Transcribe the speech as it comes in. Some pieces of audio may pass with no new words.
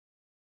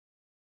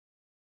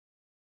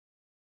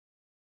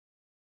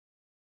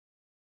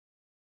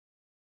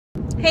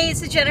Hey,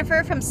 this is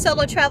Jennifer from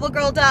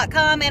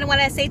SoloTravelGirl.com, and I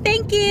want to say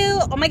thank you.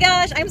 Oh my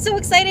gosh, I'm so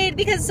excited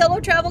because Solo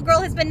Travel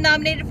Girl has been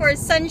nominated for a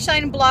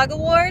Sunshine Blog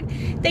Award.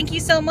 Thank you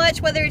so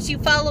much, whether it's you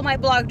follow my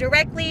blog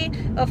directly,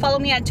 or follow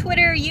me on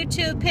Twitter,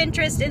 YouTube,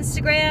 Pinterest,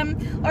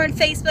 Instagram, or on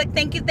Facebook.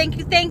 Thank you, thank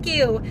you, thank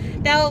you.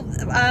 Now,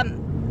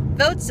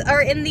 votes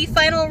are in the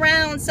final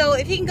round, so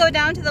if you can go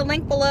down to the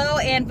link below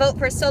and vote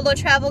for Solo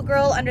Travel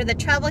Girl under the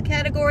travel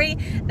category,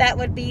 that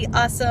would be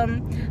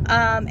awesome,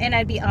 and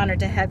I'd be honored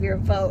to have your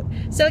vote.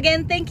 So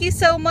again, thank you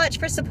so much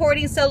for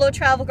supporting Solo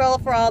Travel Girl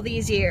for all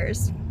these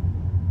years.